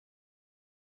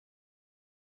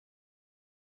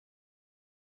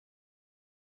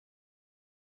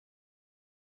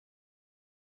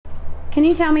Can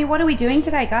you tell me, what are we doing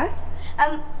today, guys?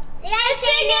 Nancy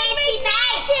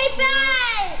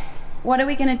Bates! What are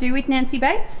we going to do with Nancy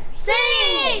Bates?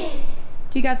 Sing!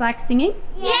 Do you guys like singing?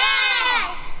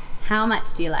 Yes! How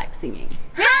much do you like singing?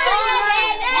 More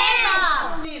than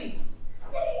ever!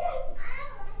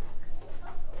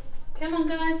 Come on,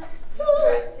 guys.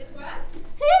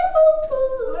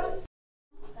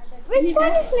 Which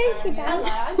one is Nancy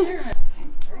Bates?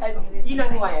 You know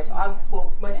who I am.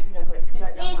 Well, most of you know who I am. You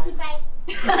don't know Nancy who I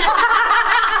Bates. am.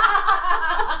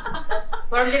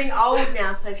 But I'm getting old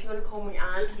now, so if you want to call me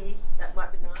auntie, that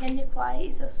might be nice. Enquiry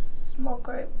is a small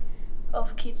group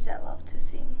of kids that love to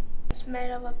sing. It's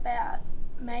made up about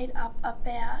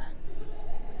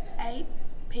 8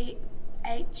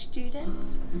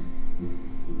 students.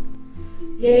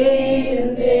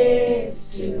 In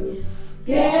this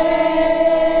together.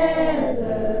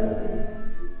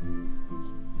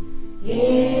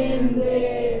 In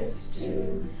this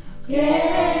together.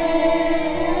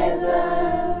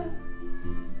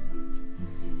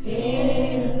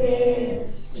 In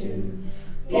this together.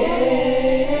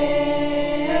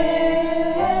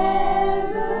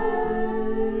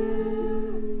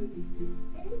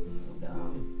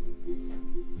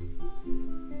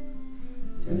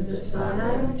 To the sun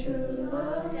and true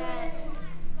love.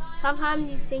 Sometimes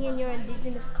you sing in your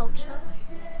Indigenous culture,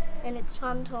 and it's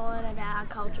fun to learn about our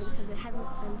culture because it hasn't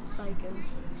been spoken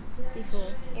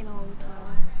before in a long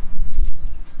time.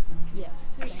 Yeah,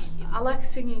 thank you. I like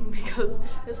singing because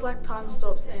it's like time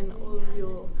stops and all of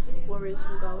your worries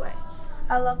will go away.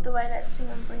 I love the way that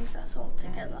singing brings us all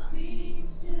together.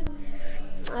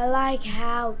 I like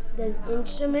how there's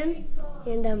instruments,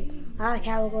 and I like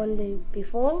how we're going to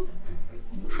perform.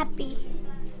 Happy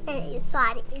and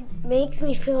exciting. It makes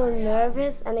me feel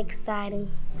nervous and exciting.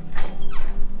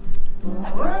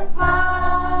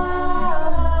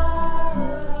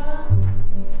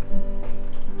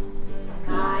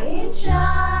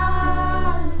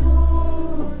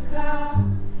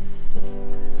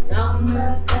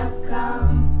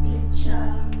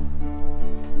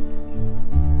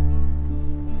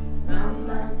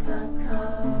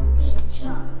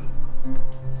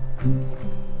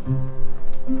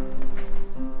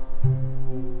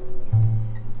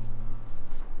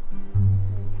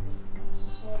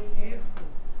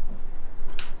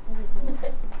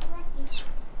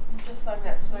 Just sang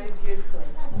that so beautifully.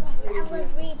 I was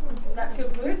reading this. That feel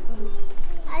good?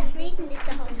 I was reading this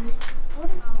the whole time.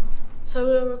 So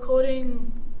we're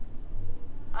recording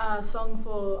a song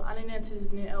for Auntie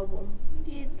Nancy's new album. We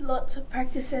did lots of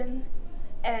practicing,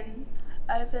 and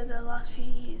over the last few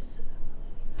years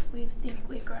we think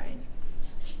we're grown.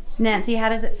 Nancy, how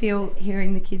does it feel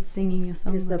hearing the kids singing your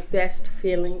song? It's the best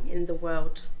feeling in the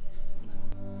world.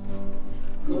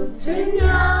 Good to know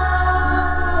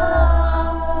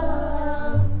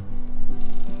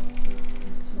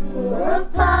we're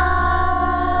apart.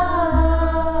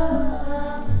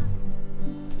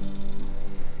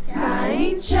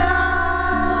 Kain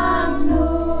chanuka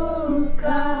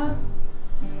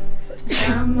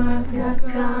sama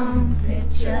kakang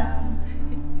picture.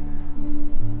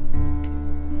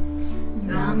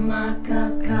 Nama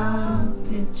kakang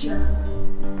picture.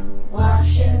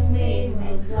 Washing me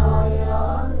with all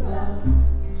your love.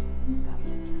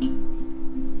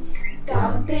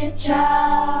 Come picture,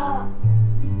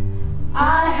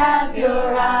 I have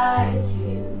your eyes.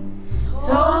 You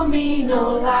told me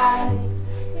no lies.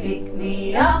 Pick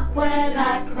me up when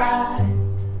I cry.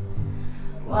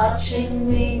 Watching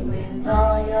me with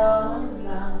all your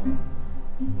love.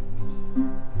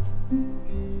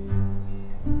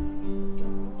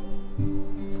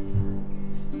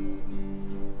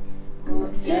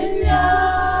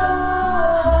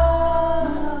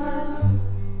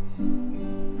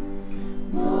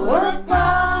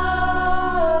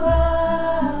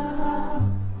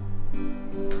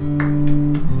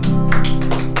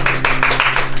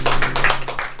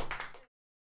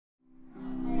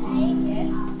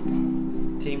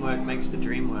 Teamwork makes the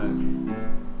dream work.